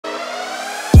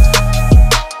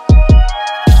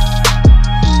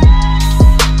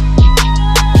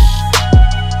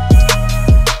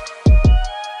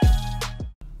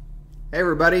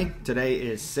everybody, today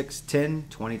is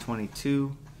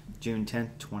 6/10/2022, June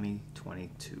 10th,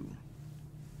 2022.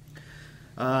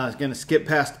 I was going to skip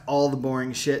past all the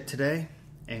boring shit today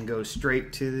and go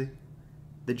straight to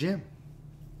the gym.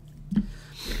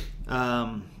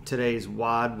 Today's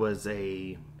WOD was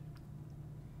a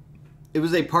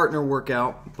partner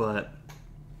workout, but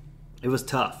it was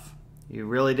tough. You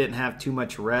really didn't have too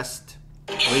much rest.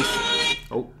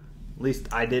 At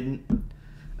least I didn't.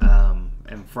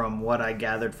 And from what I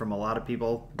gathered from a lot of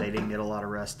people, they didn't get a lot of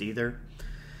rest either.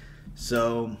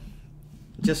 So,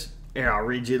 I'll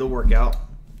read you the workout,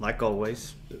 like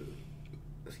always.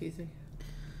 Excuse me?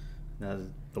 That was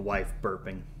the wife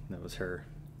burping. That was her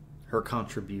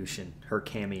contribution, her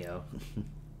cameo.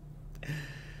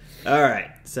 All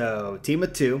right, so team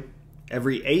of 2,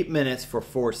 every 8 minutes for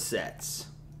 4 sets.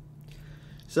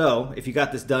 So, if you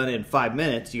got this done in 5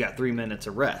 minutes, you got 3 minutes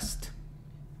of rest.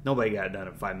 Nobody got it done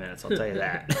in 5 minutes, I'll tell you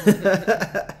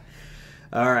that.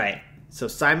 All right, so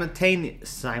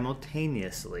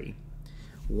simultaneously,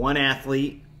 one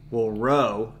athlete will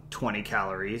row 20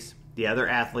 calories. The other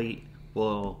athlete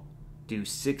will do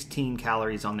 16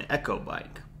 calories on the Echo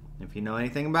bike. If you know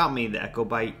anything about me, the Echo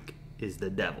bike is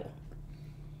the devil.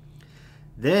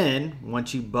 Then,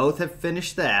 once you both have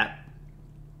finished that,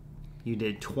 you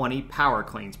did 20 power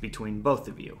cleans between both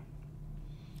of you.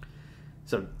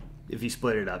 So, if you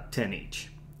split it up, 10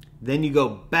 each. Then you go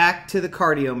back to the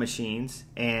cardio machines,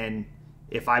 and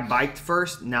if I biked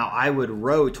first, now I would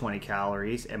row 20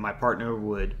 calories, and my partner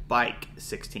would bike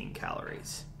 16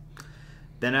 calories.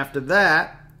 Then after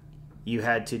that, you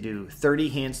had to do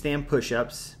 30 handstand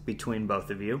push-ups between both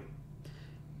of you,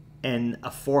 and a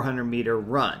 400-meter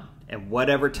run. And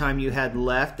whatever time you had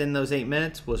left in those 8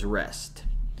 minutes was rest.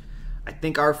 I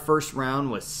think our first round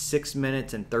was 6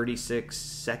 minutes and 36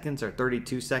 seconds or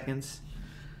 32 seconds.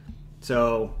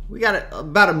 So we got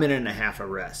about a minute and a half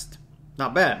of rest.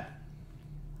 Not bad.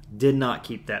 Did not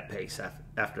keep that pace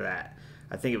after that.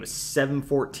 I think it was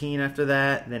 7:14 after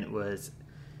that. Then it was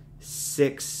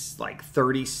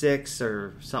 6:36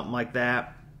 or something like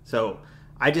that. So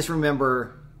I just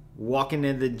remember walking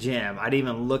into the gym. I didn't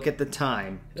even look at the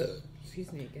time.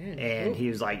 Excuse me again. And he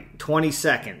was like 20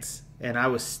 seconds. And I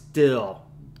was still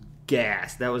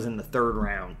gassed. That was in the 3rd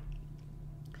round.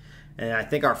 And I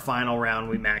think our final round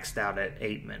we maxed out at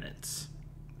 8 minutes.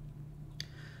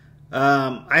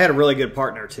 I had a really good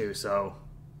partner too, so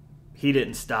he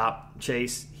didn't stop.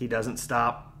 Chase, he doesn't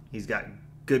stop. He's got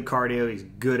good cardio. He's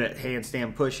good at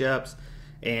handstand push-ups.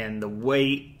 And the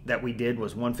weight that we did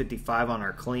was 155 on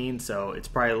our clean, so it's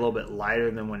probably a little bit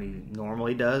lighter than what he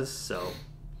normally does. So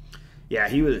yeah,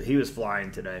 he was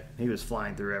flying today. He was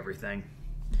flying through everything.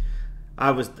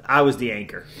 I was the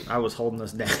anchor. I was holding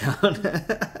us down.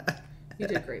 You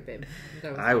did great, babe.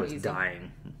 I was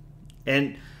dying.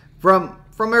 And from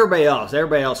everybody else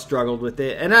struggled with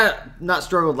it. And I not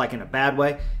struggled like in a bad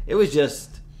way. It was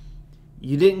just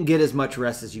you didn't get as much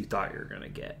rest as you thought you were going to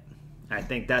get. I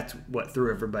think that's what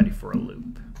threw everybody for a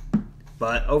loop.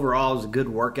 But overall, it was a good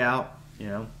workout, you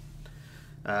know.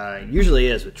 Usually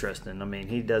is with Tristan. I mean,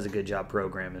 he does a good job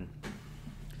programming.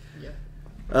 Yep.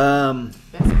 Best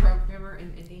programmer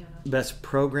in Indiana. Best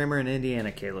programmer in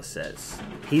Indiana, Kayla says.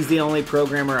 He's the only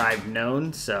programmer I've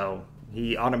known, so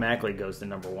he automatically goes to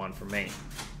 #1 for me.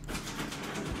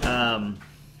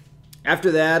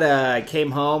 After that, I came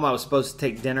home. I was supposed to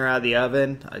take dinner out of the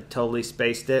oven. I totally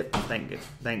spaced it.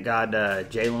 Thank God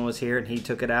Jalen was here and he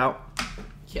took it out.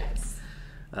 Yes.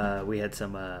 We had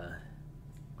some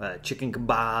chicken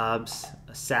kebabs,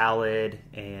 a salad,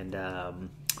 and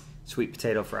sweet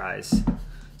potato fries.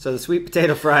 So the sweet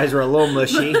potato fries were a little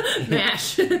mushy.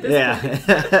 Mash. Yeah.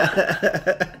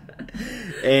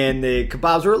 And the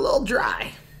kebabs were a little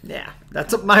dry. Yeah,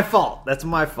 that's my fault.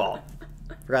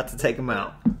 Forgot to take them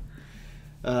out.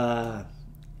 I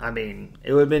mean,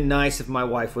 it would have been nice if my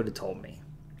wife would have told me,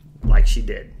 like she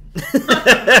did.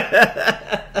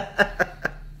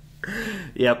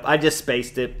 Yep, I just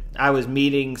spaced it. I was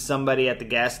meeting somebody at the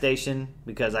gas station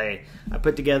because I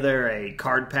put together a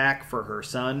card pack for her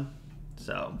son.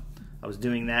 So I was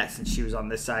doing that since she was on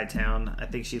this side of town. I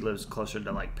think she lives closer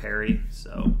to like Perry.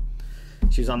 So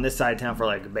she was on this side of town for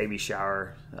like a baby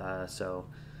shower.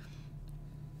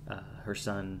 Her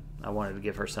son, I wanted to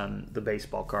give her son the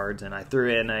baseball cards. And I threw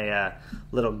in a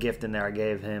little gift in there. I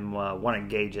gave him one of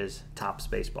Gage's Topps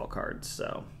baseball cards.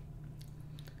 So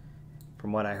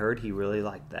from what I heard, he really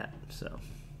liked that. So,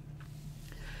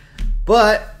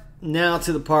 but now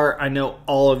to the part I know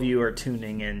all of you are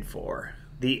tuning in for.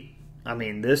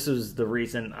 This is the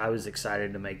reason I was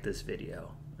excited to make this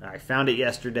video. I found it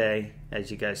yesterday,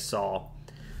 as you guys saw,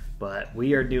 but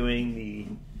we are doing the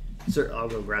Sir, I'll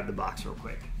go grab the box real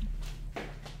quick.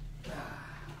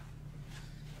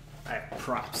 I have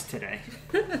props today.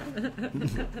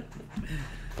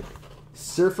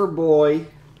 Surfer Boy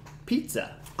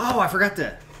Pizza. Oh, I forgot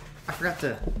to.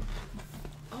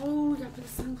 Oh, you got to put the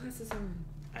sunglasses on.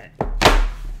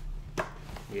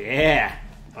 Yeah.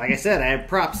 Like I said, I have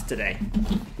props today.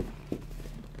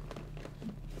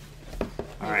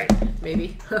 All right.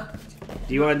 Maybe.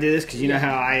 Do you want to do this? Because you know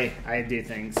how I do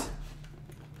things.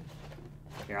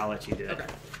 Here, I'll let you do it Okay.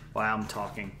 while I'm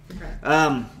talking.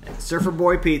 Okay. Surfer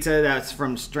Boy Pizza, that's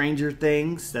from Stranger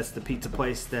Things. That's the pizza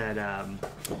place that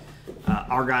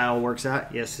Argyle works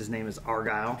at. Yes, his name is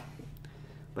Argyle.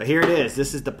 But here it is.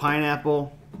 This is the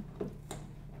pineapple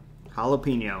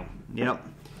jalapeno. Yep.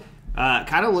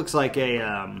 Kind of looks like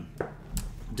a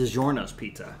DiGiorno's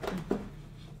pizza.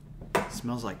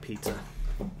 Smells like pizza.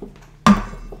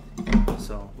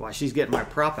 So while she's getting my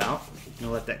prop out, I'm going to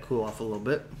let that cool off a little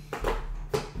bit.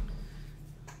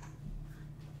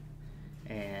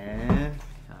 And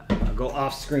I'll go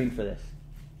off screen for this.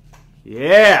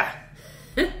 Yeah.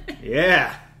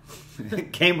 Yeah.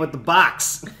 It came with the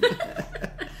box.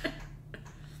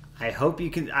 I hope you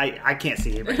can. I can't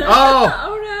see it. Oh!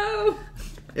 Oh no!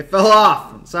 It fell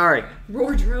off. Sorry.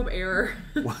 Wardrobe error.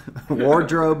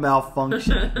 Wardrobe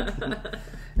malfunction.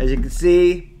 As you can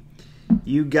see,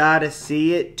 you gotta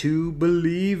see it to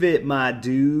believe it, my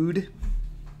dude.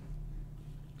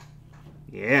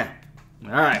 Yeah.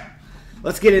 All right.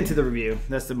 Let's get into the review.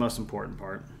 That's the most important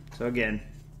part. So again,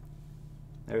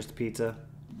 there's the pizza.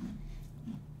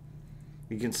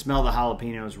 You can smell the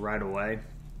jalapenos right away.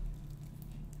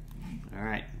 All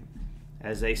right.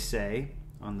 As they say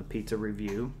on the pizza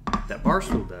review that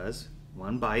Barstool does,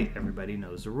 one bite, everybody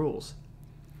knows the rules.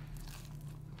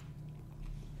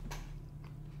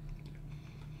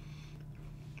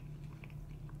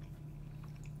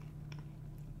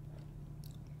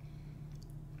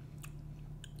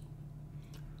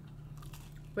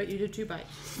 Wait, you did 2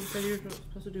 bites. You said you were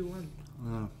supposed to do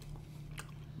 1.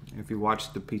 If you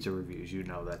watch the pizza reviews, you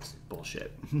know that's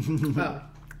bullshit. Oh.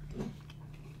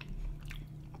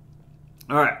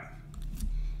 All right.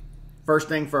 First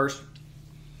thing first,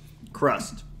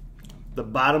 crust. The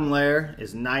bottom layer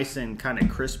is nice and kind of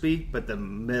crispy, but the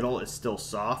middle is still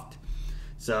soft.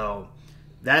 So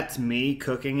that's me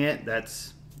cooking it.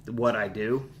 That's what I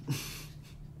do.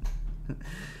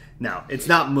 No, it's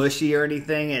not mushy or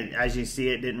anything. And as you see,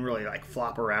 it didn't really like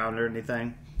flop around or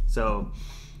anything. So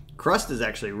crust is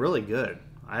actually really good.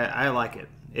 I like it.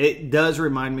 It does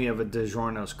remind me of a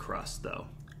DiGiorno's crust, though.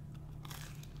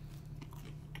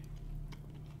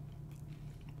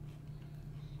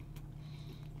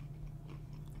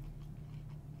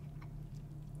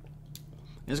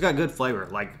 It's got good flavor.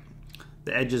 Like,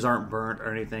 the edges aren't burnt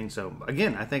or anything. So,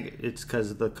 again, I think it's because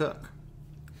of the cook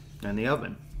and the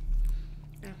oven.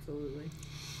 Absolutely.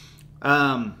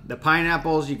 The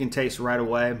pineapples you can taste right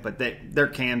away, but they're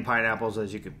canned pineapples,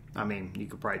 as you could. I mean, you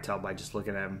could probably tell by just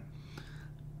looking at them.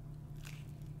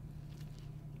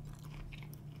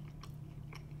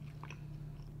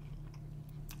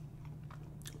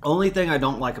 Only thing I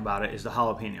don't like about it is the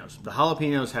jalapenos. The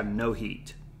jalapenos have no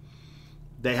heat.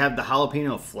 They have the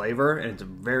jalapeno flavor, and it's a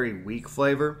very weak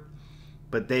flavor,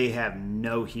 but they have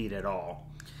no heat at all.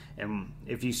 And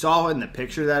if you saw in the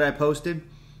picture that I posted,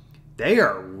 they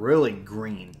are really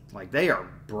green. Like, they are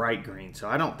bright green. So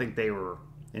I don't think they were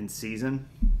in season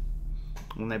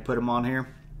when they put them on here.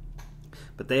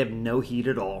 But they have no heat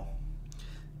at all.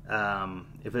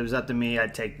 If it was up to me,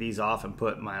 I'd take these off and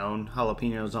put my own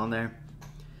jalapenos on there.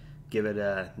 Give it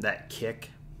that kick.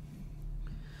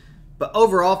 But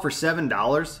overall, for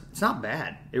 $7, it's not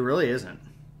bad. It really isn't.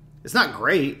 It's not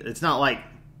great. It's not like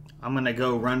I'm going to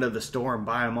go run to the store and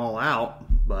buy them all out.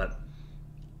 But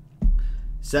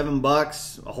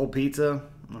 $7, a whole pizza.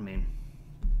 I mean,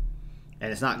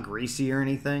 and it's not greasy or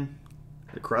anything.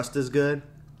 The crust is good.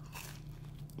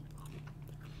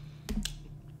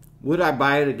 Would I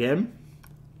buy it again?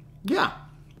 Yeah,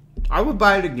 I would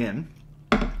buy it again.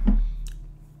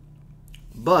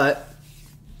 But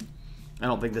I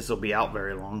don't think this will be out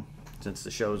very long since the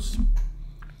show's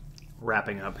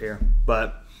wrapping up here.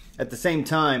 But at the same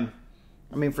time,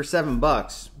 I mean, for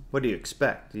 $7, what do you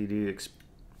expect?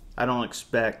 I don't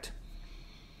expect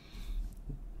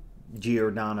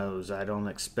Giordano's. I don't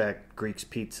expect Greek's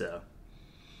Pizza.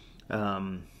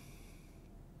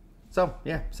 So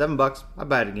yeah, $7. I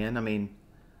buy it again. I mean,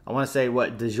 I want to say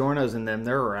what DiGiorno's and them,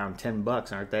 they're around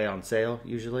 $10, aren't they, on sale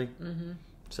usually? Mm-hmm.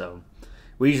 So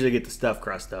we usually get the stuffed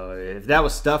crust though. If that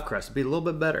was stuffed crust, it'd be a little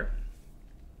bit better.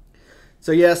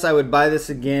 So yes, I would buy this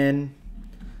again.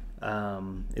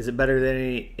 Is it better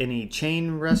than any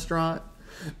chain restaurant?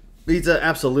 Pizza,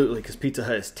 absolutely, because Pizza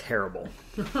Hut is terrible.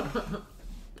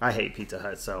 I hate Pizza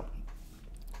Hut, so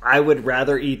I would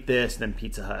rather eat this than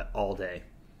Pizza Hut all day.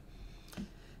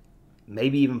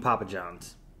 Maybe even Papa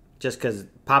John's. Just because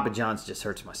Papa John's just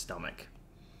hurts my stomach.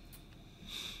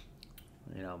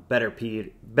 You know, better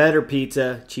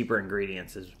pizza, cheaper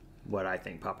ingredients is what I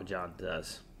think Papa John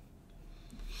does.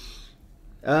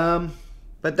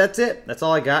 But that's it. That's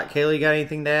all I got. Kayla, you got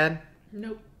anything to add?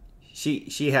 Nope.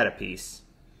 She had a piece.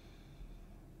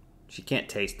 She can't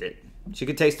taste it. She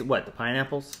could taste it, what, the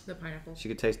pineapples? The pineapples. She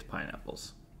could taste the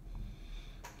pineapples.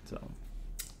 So,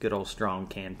 good old strong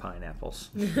canned pineapples.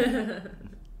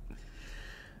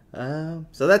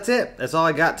 So that's it. That's all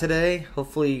I got today.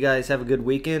 Hopefully you guys have a good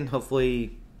weekend.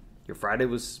 Hopefully your Friday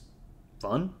was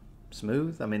fun,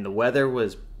 smooth. I mean, the weather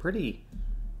was pretty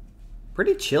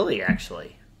chilly,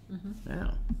 actually. Mm-hmm.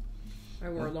 Yeah. I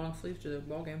wore long sleeves to the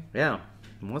ball game. Yeah.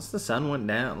 And once the sun went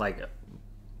down,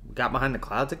 got behind the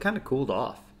clouds, it kind of cooled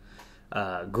off.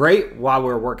 Great while we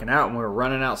were working out and we were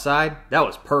running outside. That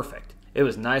was perfect. It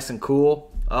was nice and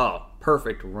cool. Oh,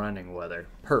 perfect running weather.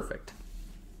 Perfect.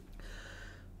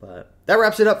 But that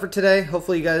wraps it up for today.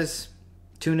 Hopefully you guys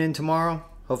tune in tomorrow.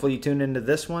 Hopefully you tune into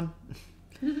this one.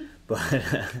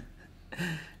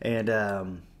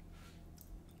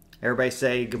 Everybody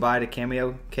say goodbye to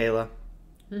Cameo Kayla.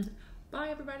 Bye,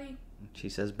 everybody. She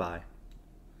says bye.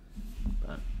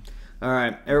 But, all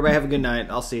right. Everybody have a good night.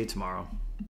 I'll see you tomorrow.